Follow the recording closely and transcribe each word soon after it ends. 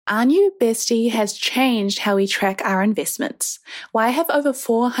Our new bestie has changed how we track our investments. Why have over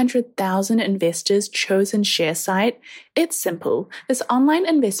 400,000 investors chosen ShareSite? It's simple. This online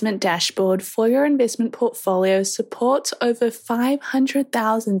investment dashboard for your investment portfolio supports over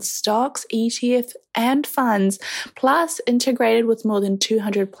 500,000 stocks, ETFs, and funds, plus integrated with more than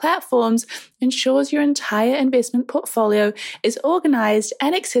 200 platforms, ensures your entire investment portfolio is organized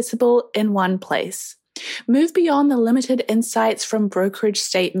and accessible in one place. Move beyond the limited insights from brokerage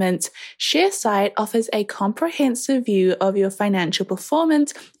statements. ShareSite offers a comprehensive view of your financial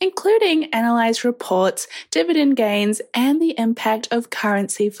performance, including analyzed reports, dividend gains, and the impact of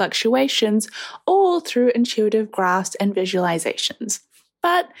currency fluctuations, all through intuitive graphs and visualizations.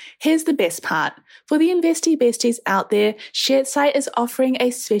 But here's the best part. For the investy besties out there, ShareSite is offering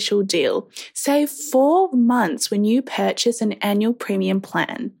a special deal. Save 4 months when you purchase an annual premium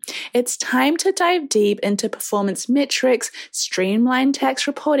plan. It's time to dive deep into performance metrics, streamline tax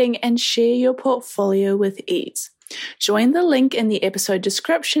reporting, and share your portfolio with ease. Join the link in the episode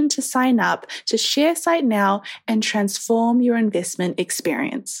description to sign up to ShareSite now and transform your investment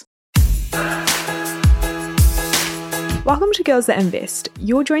experience. Welcome to Girls That Invest.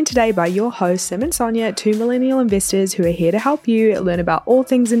 You're joined today by your hosts, Sim and Sonia, 2 millennial investors who are here to help you learn about all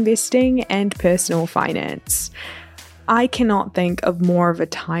things investing and personal finance. I cannot think of more of a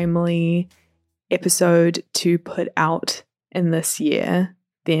timely episode to put out in this year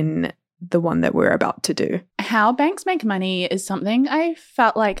than the one that we're about to do. How banks make money is something I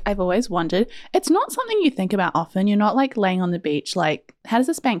felt like I've always wondered. It's not something you think about often. You're not like laying on the beach like, how does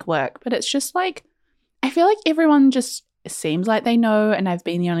this bank work? But it's just like, I feel like everyone just seems like they know, and I've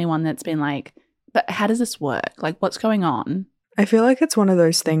been the only one that's been like, but how does this work? Like, what's going on? I feel like it's one of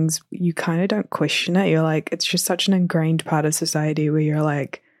those things you kind of don't question it. You're like, it's just such an ingrained part of society where you're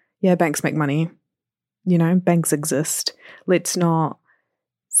like, yeah, banks make money. You know, banks exist. Let's not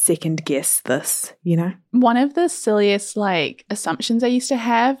second guess this, you know? One of the silliest assumptions I used to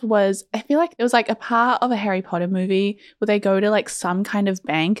have was, I feel like it was like a part of a Harry Potter movie where they go to like some kind of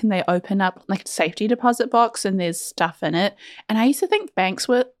bank and they open up like a safety deposit box and there's stuff in it. And I used to think banks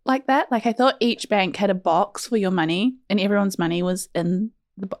were like that. Like I thought each bank had a box for your money and everyone's money was in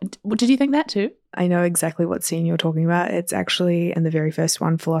the box. Did you think that too? I know exactly what scene you're talking about. It's actually in the very first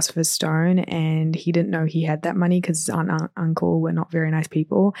one, Philosopher's Stone, and he didn't know he had that money because his aunt and uncle were not very nice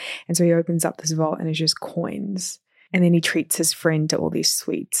people. And so he opens up this vault and it's just coins. And then he treats his friend to all these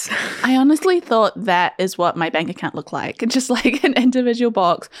sweets. I honestly thought that is what my bank account looked like. Just like an individual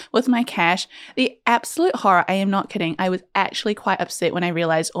box with my cash. The absolute horror, I am not kidding. I was actually quite upset when I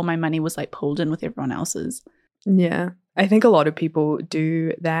realized all my money was like pulled in with everyone else's. Yeah. I think a lot of people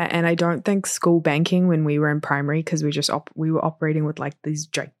do that, and I don't think school banking when we were in primary, because we were operating with like these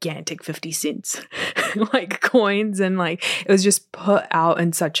gigantic 50 cents like coins, and like it was just put out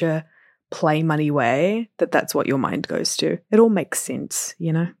in such a play money way that that's what your mind goes to. It all makes sense,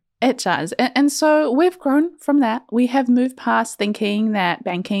 you know? It does. And so we've grown from that. We have moved past thinking that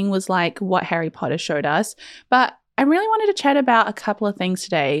banking was like what Harry Potter showed us, but I really wanted to chat about a couple of things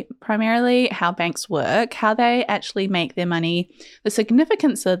today, primarily how banks work, how they actually make their money, the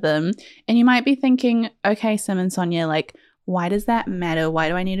significance of them. And you might be thinking, okay, Sim and Sonia, like, why does that matter? Why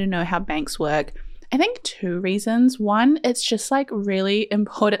do I need to know how banks work? I think 2 reasons. One, it's just like really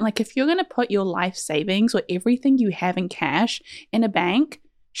important. Like if you're going to put your life savings or everything you have in cash in a bank,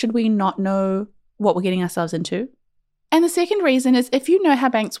 should we not know what we're getting ourselves into? And the second reason is if you know how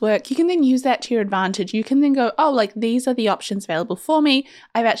banks work, you can then use that to your advantage. You can then go, oh, like these are the options available for me.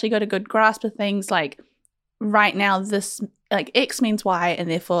 I've actually got a good grasp of things like right now this like X means Y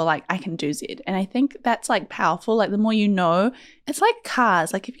and therefore like I can do Z. And I think that's like powerful. Like the more you know, it's like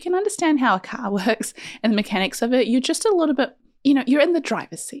cars. Like if you can understand how a car works and the mechanics of it, you're just a little bit, you know, you're in the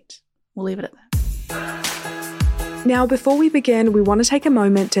driver's seat. We'll leave it at that. Now, before we begin, we want to take a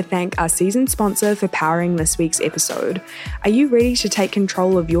moment to thank our season sponsor for powering this week's episode. Are you ready to take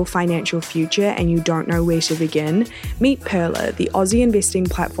control of your financial future and you don't know where to begin? Meet Pearler, the Aussie investing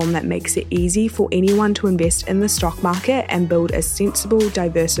platform that makes it easy for anyone to invest in the stock market and build a sensible,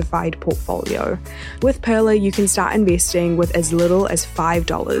 diversified portfolio. With Pearler, you can start investing with as little as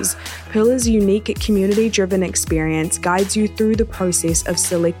 $5. Pearler's unique community-driven experience guides you through the process of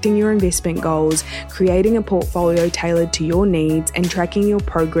selecting your investment goals, creating a portfolio tailored to your needs, and tracking your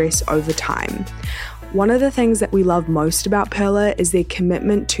progress over time. One of the things that we love most about Pearler is their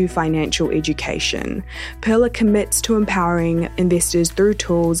commitment to financial education. Pearler commits to empowering investors through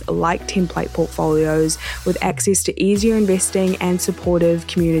tools like template portfolios with access to easier investing and supportive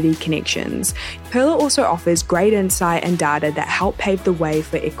community connections. Pearler also offers great insight and data that help pave the way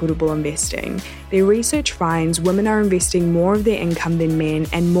for equitable investing. Their research finds women are investing more of their income than men,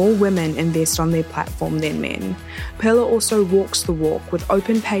 and more women invest on their platform than men. Pearler also walks the walk with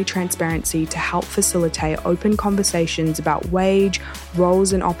open pay transparency to help facilitate open conversations about wage,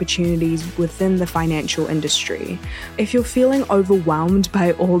 roles, and opportunities within the financial industry. If you're feeling overwhelmed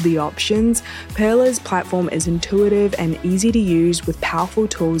by all the options, Pearler's platform is intuitive and easy to use with powerful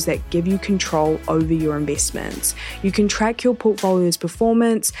tools that give you control over your investments. You can track your portfolio's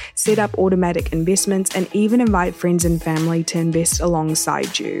performance, set up automatic investments, and even invite friends and family to invest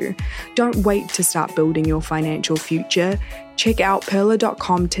alongside you. Don't wait to start building your financial future. Check out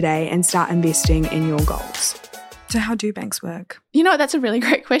pearler.com today and start investing in your goals. So how do banks work? You know, that's a really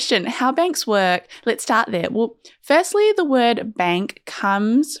great question. How banks work, let's start there. Well, firstly, the word bank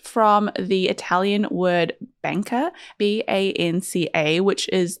comes from the Italian word banca, B-A-N-C-A, which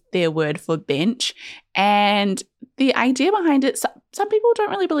is their word for bench. And the idea behind it, some people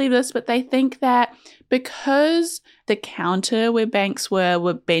don't really believe this, but they think that because the counter where banks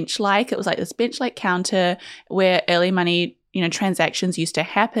were bench-like, it was like this bench-like counter where early money, transactions used to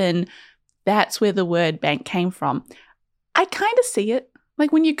happen. That's where the word bank came from. I kind of see it.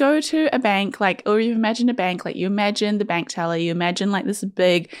 Like when you go to a bank, or you imagine a bank, you imagine the bank teller, you imagine this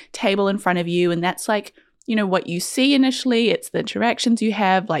big table in front of you, and that's what you see initially. It's the interactions you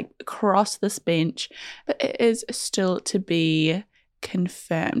have across this bench, but it is still to be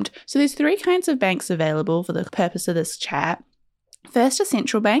confirmed. So there's 3 kinds of banks available for the purpose of this chat. First are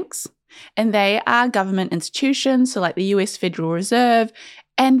central banks, and they are government institutions, so the US Federal Reserve.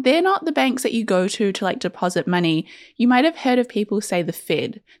 And they're not the banks that you go to deposit money. You might have heard of people say the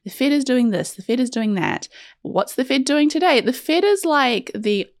Fed. The Fed is doing this. The Fed is doing that. What's the Fed doing today? The Fed is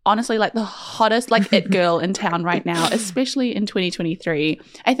the hottest it girl in town right now, especially in 2023.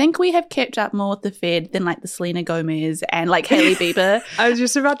 I think we have kept up more with the Fed than the Selena Gomez and Hailey Bieber. I was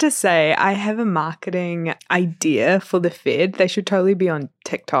just about to say, I have a marketing idea for the Fed. They should totally be on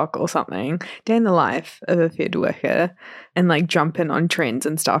TikTok or something. Day in the life of a Fed worker and jump in on trends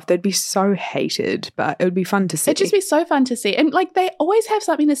and stuff. They'd be so hated, but it would be fun to see. It'd just be so fun to see. And they always have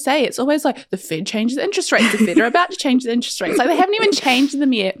something to say. It's always the Fed changes interest rates. The Fed are about to change the interest rates. They haven't even changed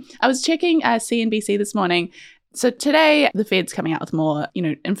them yet. I was checking CNBC this morning. So today the Fed's coming out with more,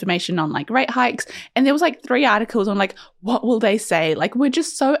 information on rate hikes. And there was 3 articles on what will they say? We're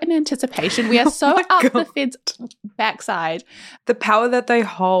just so in anticipation. We are so up the Fed's backside. The power that they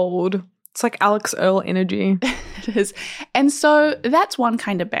hold. It's Alex Earl energy. It is. And so that's one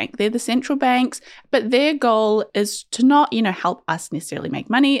kind of bank. They're the central banks, but their goal is to not, help us necessarily make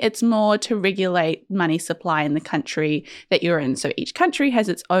money. It's more to regulate money supply in the country that you're in. So each country has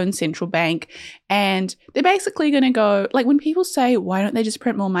its own central bank, and they're basically going to go, when people say, why don't they just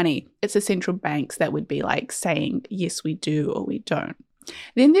print more money? It's the central banks that would be saying, yes, we do or we don't.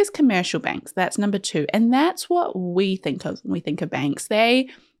 Then there's commercial banks. That's number 2. And that's what we think of when we think of banks. They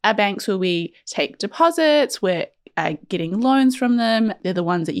are banks where we take deposits, we're getting loans from them. They're the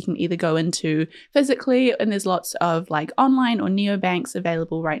ones that you can either go into physically, and there's lots of online or neobanks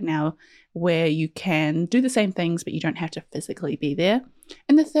available right now where you can do the same things, but you don't have to physically be there.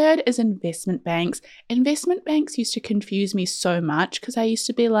 And the third is investment banks. Investment banks used to confuse me so much because I used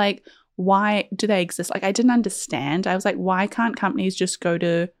to be why do they exist? I didn't understand. I was why can't companies just go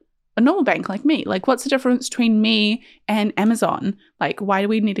to a normal bank like me? What's the difference between me and Amazon? Why do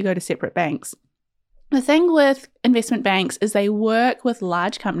we need to go to separate banks? The thing with investment banks is they work with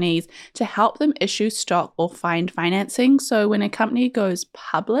large companies to help them issue stock or find financing. So when a company goes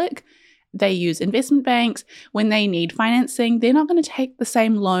public, they use investment banks. When they need financing, they're not going to take the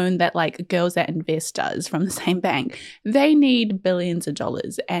same loan that Girls That Invest does from the same bank. They need billions of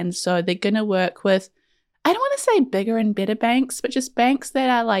dollars. And so they're going to work with, I don't want to say bigger and better banks, but just banks that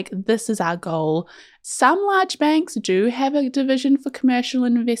are this is our goal. Some large banks do have a division for commercial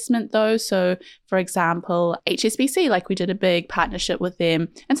investment though. So for example, HSBC, we did a big partnership with them.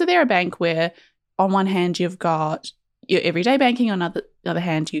 And so they're a bank where on one hand you've got your everyday banking, on the other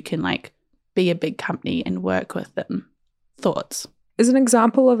hand you can be a big company and work with them. Thoughts? Is an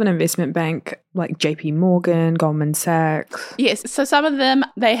example of an investment bank JP Morgan, Goldman Sachs? Yes. So some of them,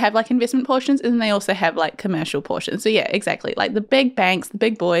 they have investment portions, and then they also have commercial portions. So yeah, exactly. The big banks, the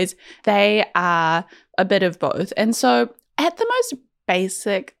big boys, they are a bit of both. And so at the most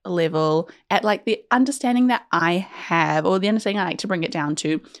basic level, at the understanding that I have, or the understanding I like to bring it down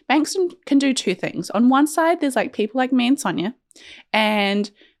to, banks can do 2 things. On one side, there's people like me and Sonia,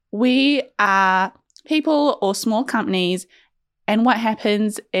 and we are people or small companies. And what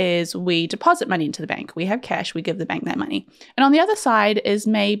happens is we deposit money into the bank. We have cash. We give the bank that money. And on the other side is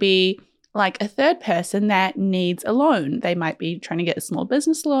maybe like a third person that needs a loan. They might be trying to get a small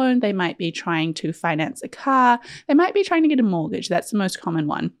business loan. They might be trying to finance a car. They might be trying to get a mortgage. That's the most common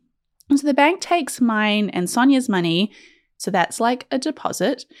one. And so the bank takes mine and Sonia's money, so that's like a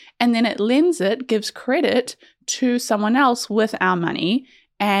deposit, and then it lends it, gives credit to someone else with our money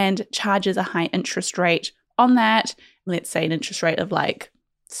and charges a high interest rate on that. Let's say an interest rate of like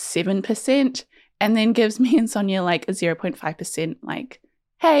 7%, and then gives me and Sonia like a 0.5%, like,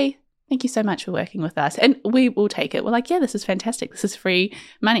 hey, thank you so much for working with us. And we will take it. We're like, yeah, this is fantastic. This is free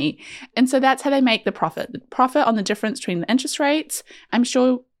money. And so that's how they make the profit. The profit on the difference between the interest rates. I'm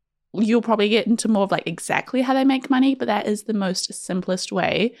sure you'll probably get into more of like exactly how they make money, but that is the most simplest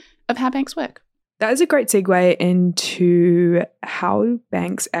way of how banks work. That is a great segue into how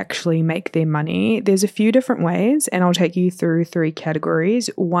banks actually make their money. There's a few different ways, and I'll take you through 3 categories.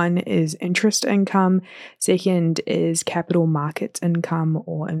 One is interest income. Second is capital markets income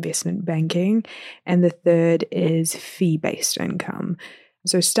or investment banking. And the third is fee-based income.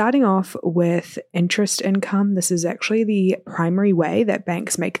 So starting off with interest income, this is actually the primary way that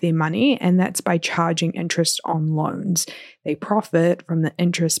banks make their money, and that's by charging interest on loans. They profit from the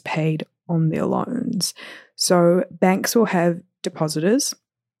interest paid on their loans. So banks will have depositors,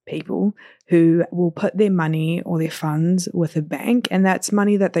 people who will put their money or their funds with a bank, and that's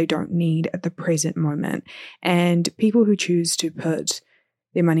money that they don't need at the present moment. And people who choose to put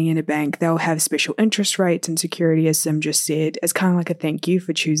their money in a bank, they'll have special interest rates and security, as Sim just said, as kind of like a thank you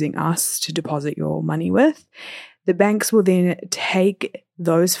for choosing us to deposit your money with. The banks will then take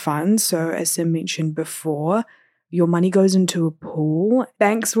those funds. So as Sim mentioned before, your money goes into a pool.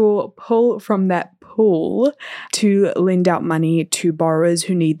 Banks will pull from that pool to lend out money to borrowers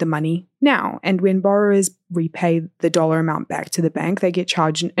who need the money now. And when borrowers repay the dollar amount back to the bank, they get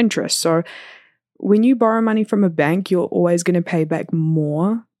charged an interest. So when you borrow money from a bank, you're always going to pay back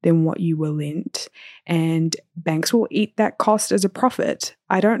more than what you were lent, and banks will eat that cost as a profit.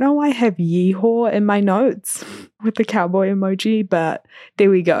 I don't know why I have yeehaw in my notes with the cowboy emoji, but there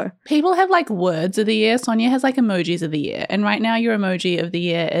we go. People have like words of the year. Sonia has like emojis of the year. And right now your emoji of the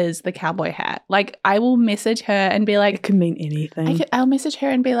year is the cowboy hat. Like I will message her and be like, it could mean anything. I'll message her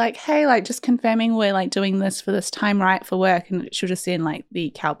and be like, hey, like just confirming we're like doing this for this time, right, for work. And she'll just send like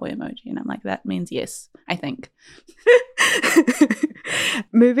the cowboy emoji. And I'm like, that means yes, I think.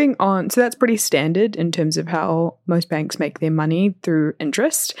 Moving on. So that's pretty standard in terms of how most banks make their money, through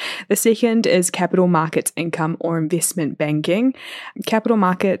interest. The second is capital markets income or investment banking. Capital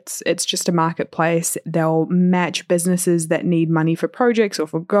markets, it's just a marketplace. They'll match businesses that need money for projects or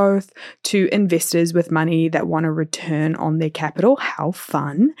for growth to investors with money that want a return on their capital. How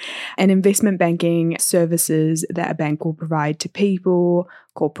fun. And investment banking services that a bank will provide to people,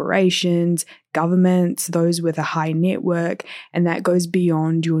 corporations, governments, those with a high network, and that goes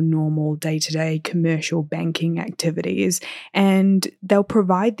beyond your normal day-to-day commercial banking activities. And they'll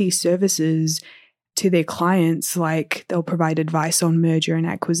provide these services to their clients, like they'll provide advice on merger and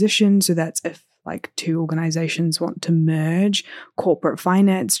acquisition. So that's if like 2 organizations want to merge, corporate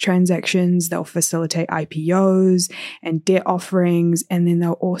finance transactions, they'll facilitate IPOs and debt offerings, and then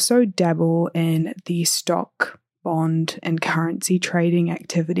they'll also dabble in the stock, bond, and currency trading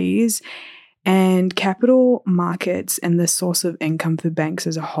activities. And capital markets and the source of income for banks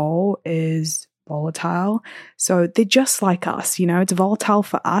as a whole is volatile. So they're just like us, you know, it's volatile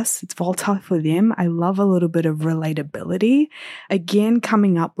for us, it's volatile for them. I love a little bit of relatability. Again,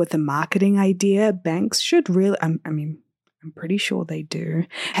 coming up with a marketing idea, banks should really, I'm pretty sure they do,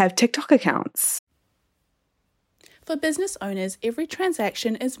 have TikTok accounts. For business owners, every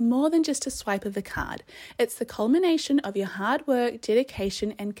transaction is more than just a swipe of a card. It's the culmination of your hard work,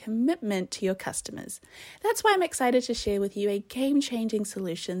 dedication, and commitment to your customers. That's why I'm excited to share with you a game-changing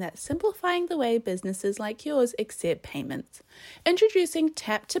solution that's simplifying the way businesses like yours accept payments. Introducing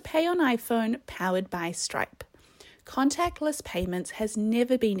Tap to Pay on iPhone, powered by Stripe. Contactless payments has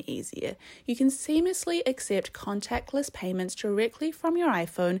never been easier. You can seamlessly accept contactless payments directly from your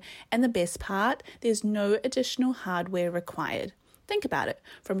iPhone, and the best part, there's no additional hardware required. Think about it.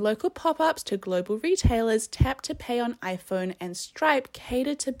 From local pop-ups to global retailers, Tap to Pay on iPhone and Stripe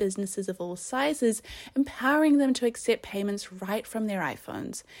cater to businesses of all sizes, empowering them to accept payments right from their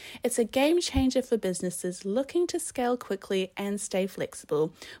iPhones. It's a game changer for businesses looking to scale quickly and stay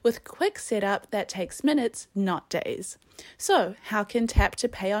flexible, with quick setup that takes minutes, not days. So, how can Tap to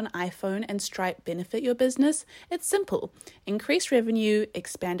Pay on iPhone and Stripe benefit your business? It's simple. Increased revenue,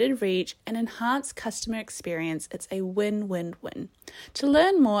 expanded reach, and enhanced customer experience. It's a win-win-win. To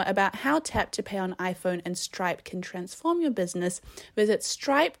learn more about how Tap to Pay on iPhone and Stripe can transform your business, visit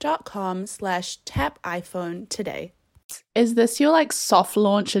stripe.com/tapiphone today. Is this your like soft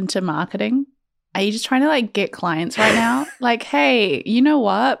launch into marketing? Are you just trying to like get clients right now? Like, hey, you know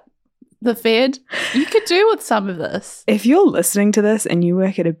what? The Fed, you could do with some of this. If you're listening to this and you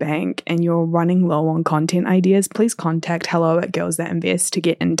work at a bank and you're running low on content ideas, please contact hello@girls.that invest to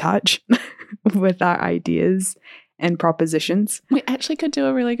get in touch with our ideas and propositions. We actually could do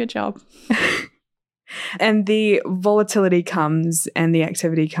a really good job. And the volatility comes and the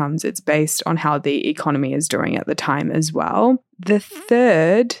activity comes. It's based on how the economy is doing at the time as well. The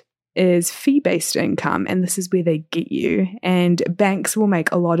third is fee-based income, and this is where they get you. And banks will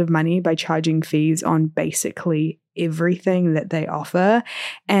make a lot of money by charging fees on basically everything that they offer.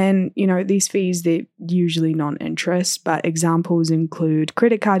 And, you know, these fees, they're usually non-interest, but examples include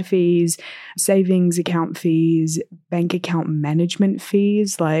credit card fees, savings account fees, bank account management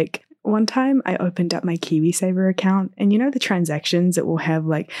fees. Like, one time I opened up my KiwiSaver account and you know the transactions that will have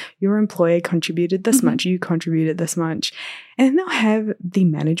like your employer contributed this much, you contributed this much, and then they'll have the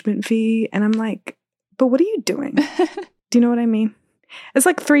management fee and I'm like, but what are you doing? Do you know what I mean? It's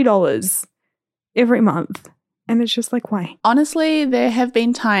like $3 every month and it's just like, why? Honestly, there have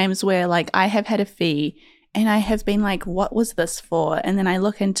been times where like I have had a fee and I have been like, what was this for? And then I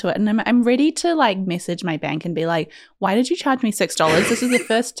look into it and I'm ready to like message my bank and be like, why did you charge me $6? This is the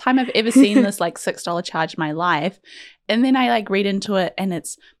first time I've ever seen this like $6 charge in my life. And then I like read into it and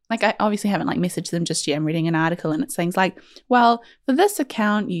it's like, I obviously haven't like messaged them just yet. I'm reading an article and it's things like, well, for this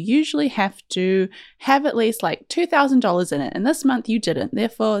account, you usually have to have at least like $2,000 in it. And this month you didn't.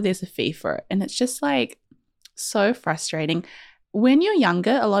 Therefore, there's a fee for it. And it's just like so frustrating. When you're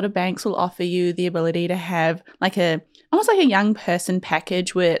younger, a lot of banks will offer you the ability to have like almost like a young person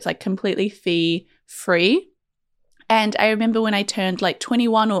package where it's like completely fee free. And I remember when I turned like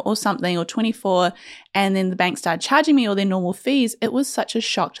 21 or something or 24 and then the bank started charging me all their normal fees, it was such a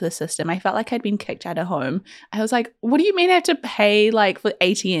shock to the system. I felt like I'd been kicked out of home. I was like, what do you mean I have to pay like for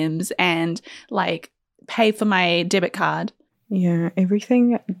ATMs and like pay for my debit card? Yeah,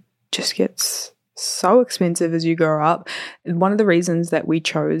 everything just gets so expensive as you grow up. One of the reasons that we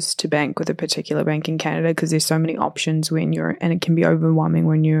chose to bank with a particular bank in Canada, because there's so many options and it can be overwhelming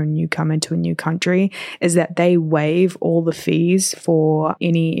when you come into a new country, is that they waive all the fees for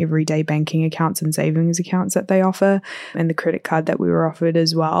any everyday banking accounts and savings accounts that they offer, and the credit card that we were offered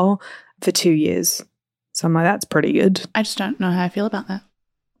as well for 2 years. So I'm like, that's pretty good. I just don't know how I feel about that.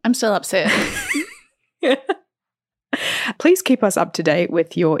 I'm still upset. Please keep us up to date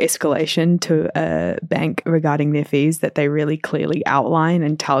with your escalation to a bank regarding their fees that they really clearly outline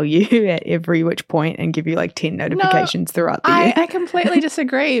and tell you at every which point and give you like 10 notifications throughout the year. I completely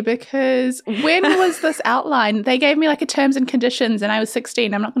disagree because when was this outlined? They gave me like a terms and conditions and I was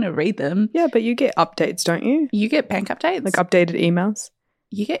 16. I'm not going to read them. Yeah, but you get updates, don't you? You get bank updates? Like updated emails?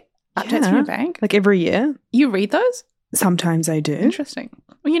 You get updates from your bank? Like every year. You read those? Sometimes I do. Interesting.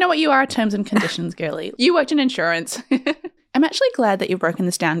 Well, you know what? You are a terms and conditions girly. You worked in insurance. I'm actually glad that you've broken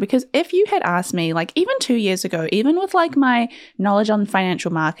this down because if you had asked me, like even 2 years ago, even with like my knowledge on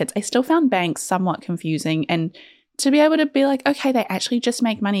financial markets, I still found banks somewhat confusing. And to be able to be like, okay, they actually just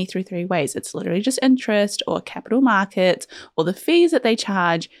make money through 3 ways. It's literally just interest or capital markets or the fees that they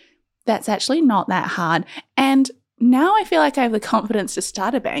charge. That's actually not that hard. And now I feel like I have the confidence to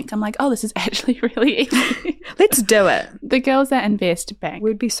start a bank. I'm like, oh, this is actually really easy. Let's do it. The Girls That Invest bank.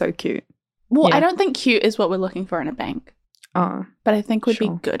 We'd be so cute. Well, yeah. I don't think cute is what we're looking for in a bank. Oh, but I think we'd be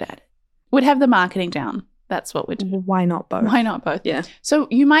good at it. We'd have the marketing down. That's what we'd do. Why not both? Why not both? Yeah. So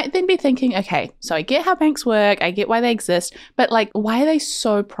you might then be thinking, okay, so I get how banks work. I get why they exist. But like, why are they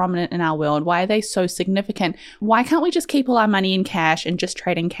so prominent in our world? Why are they so significant? Why can't we just keep all our money in cash and just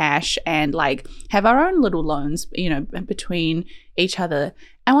trade in cash and like have our own little loans, you know, between each other?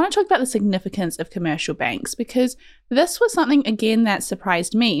 I want to talk about the significance of commercial banks because this was something, again, that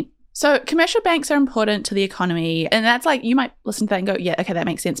surprised me. So commercial banks are important to the economy. And that's like, you might listen to that and go, yeah, okay, that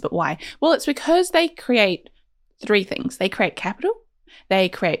makes sense. But why? Well, it's because they create 3 things. They create capital, they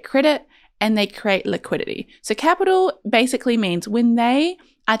create credit, and they create liquidity. So capital basically means when they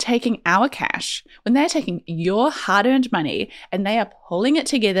are taking our cash, when they're taking your hard-earned money and they are pulling it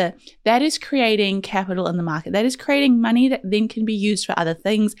together, that is creating capital in the market. That is creating money that then can be used for other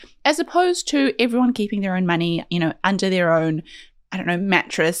things, as opposed to everyone keeping their own money, you know, under their own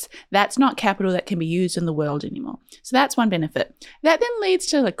mattress. That's not capital that can be used in the world anymore. So that's one benefit. That then leads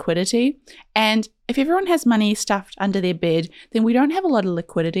to liquidity. And if everyone has money stuffed under their bed, then we don't have a lot of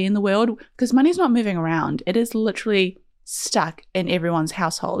liquidity in the world because money's not moving around. It is literally stuck in everyone's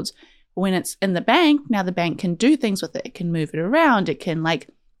households. When it's in the bank, now the bank can do things with it. It can move it around. It can like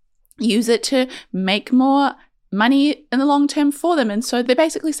use it to make more money in the long term for them. And so they're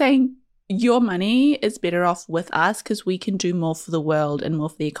basically saying, your money is better off with us because we can do more for the world and more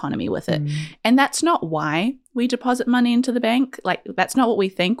for the economy with it. And that's not why we deposit money into the bank. Like, that's not what we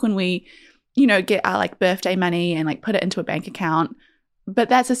think when we, get our like birthday money and like put it into a bank account. But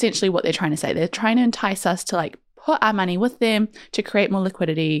that's essentially what they're trying to say. They're trying to entice us to like put our money with them to create more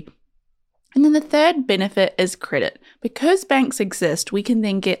liquidity. And then the third benefit is credit. Because banks exist, we can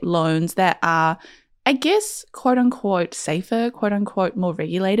then get loans that are, I guess, quote unquote, safer, quote unquote, more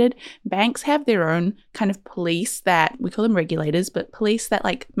regulated. Banks have their own kind of police that we call them regulators, but police that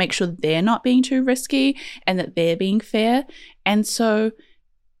like make sure they're not being too risky and that they're being fair. And so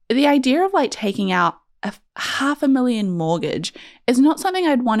the idea of like taking out a $500,000 mortgage is not something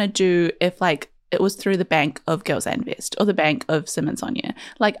I'd want to do if like it was through the bank of Girls That Invest or the bank of Sim and Sonia.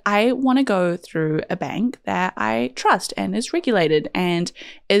 Like, I want to go through a bank that I trust and is regulated and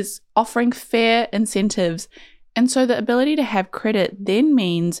is offering fair incentives. And so the ability to have credit then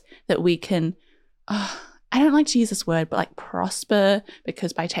means that we can, I don't like to use this word, but like prosper,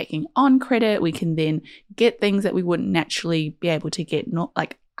 because by taking on credit, we can then get things that we wouldn't naturally be able to get, not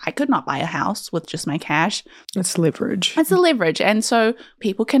like I could not buy a house with just my cash. It's leverage. It's a leverage. And so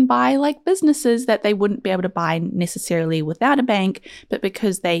people can buy like businesses that they wouldn't be able to buy necessarily without a bank, but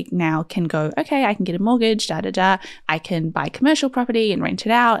because they now can go, okay, I can get a mortgage, I can buy commercial property and rent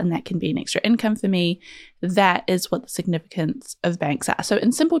it out, and that can be an extra income for me. That is what the significance of banks are. So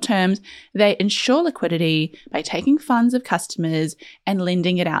in simple terms, they ensure liquidity by taking funds of customers and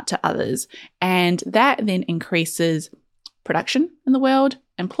lending it out to others. And that then increases production in the world,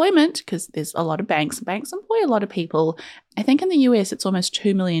 employment, because there's a lot of banks. Banks employ a lot of people. I think in the US, it's almost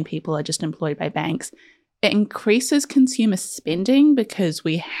 2 million people are just employed by banks. It increases consumer spending because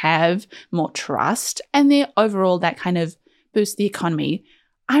we have more trust, and then overall that kind of boosts the economy.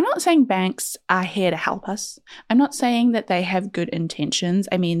 I'm not saying banks are here to help us. I'm not saying that they have good intentions.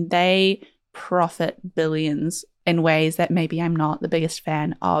 I mean, they profit billions in ways that maybe I'm not the biggest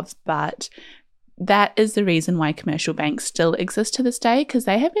fan of, but that is the reason why commercial banks still exist to this day, because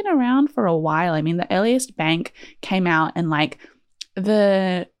they have been around for a while. I mean, the earliest bank came out in like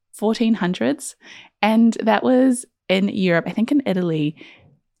the 1400s, and that was in Europe, I think in Italy.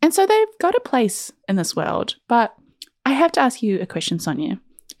 And so they've got a place in this world. But I have to ask you a question, Sonia.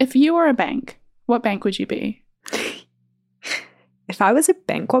 If you were a bank, what bank would you be? If I was a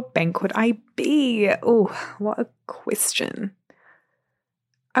bank, what bank would I be? Oh, what a question.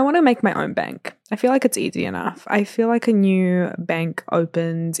 I want to make my own bank. I feel like it's easy enough. I feel like a new bank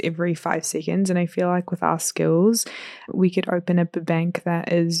opens every 5 seconds, and I feel like with our skills, we could open up a bank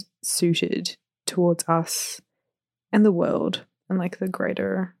that is suited towards us and the world and like the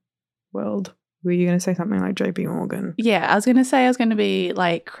greater world. Were you going to say something like JP Morgan? Yeah, I was going to be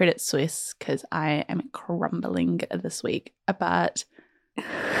like Credit Suisse, because I am crumbling this week. But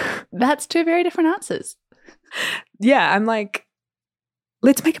that's two very different answers. Yeah, I'm like,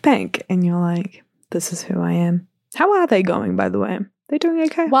 let's make a bank. And you're like, this is who I am. How are they going, by the way? They're doing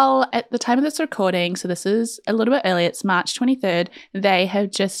okay? Well, at the time of this recording, so this is a little bit early, it's March 23rd, they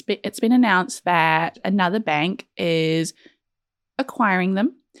have it's been announced that another bank is acquiring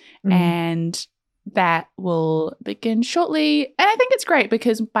them, and that will begin shortly. And I think it's great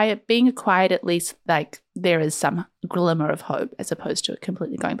because by it being acquired, at least like there is some glimmer of hope as opposed to it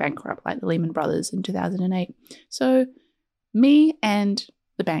completely going bankrupt like the Lehman Brothers in 2008. So me and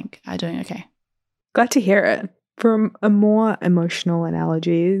the bank are doing okay. Glad to hear it. For a more emotional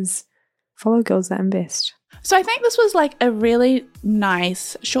analogies, follow Girls That Invest. So I think this was like a really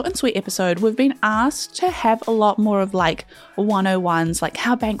nice, short and sweet episode. We've been asked to have a lot more of like 101s, like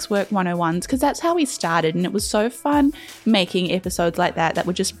how banks work 101s, because that's how we started. And it was so fun making episodes like that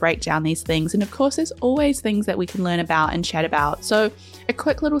would just break down these things. And of course, there's always things that we can learn about and chat about. So a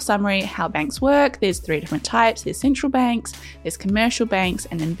quick little summary, how banks work. There's 3 different types. There's central banks, there's commercial banks,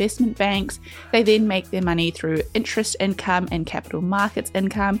 and investment banks. They then make their money through interest income and capital markets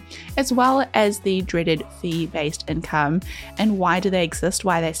income, as well as the dreaded fee-based income. And why do they exist?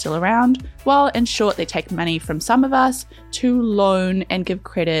 Why are they still around? Well, in short, they take money from some of us to loan and give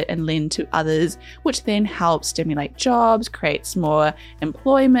credit and lend to others, which then helps stimulate jobs, creates more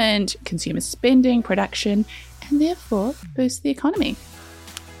employment, consumer spending, production, and therefore boosts the economy.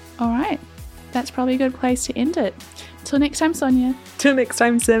 All right, that's probably a good place to end it. Till next time, Sonia. Till next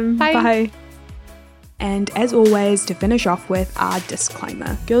time, Sim. Bye. Bye. And as always, to finish off with our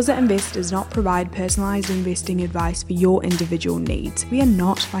disclaimer. Girls That Invest does not provide personalized investing advice for your individual needs. We are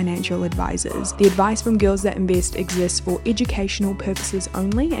not financial advisors. The advice from Girls That Invest exists for educational purposes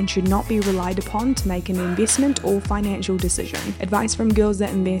only and should not be relied upon to make an investment or financial decision. Advice from Girls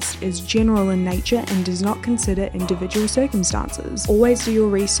That Invest is general in nature and does not consider individual circumstances. Always do your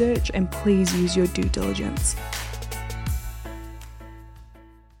research and please use your due diligence.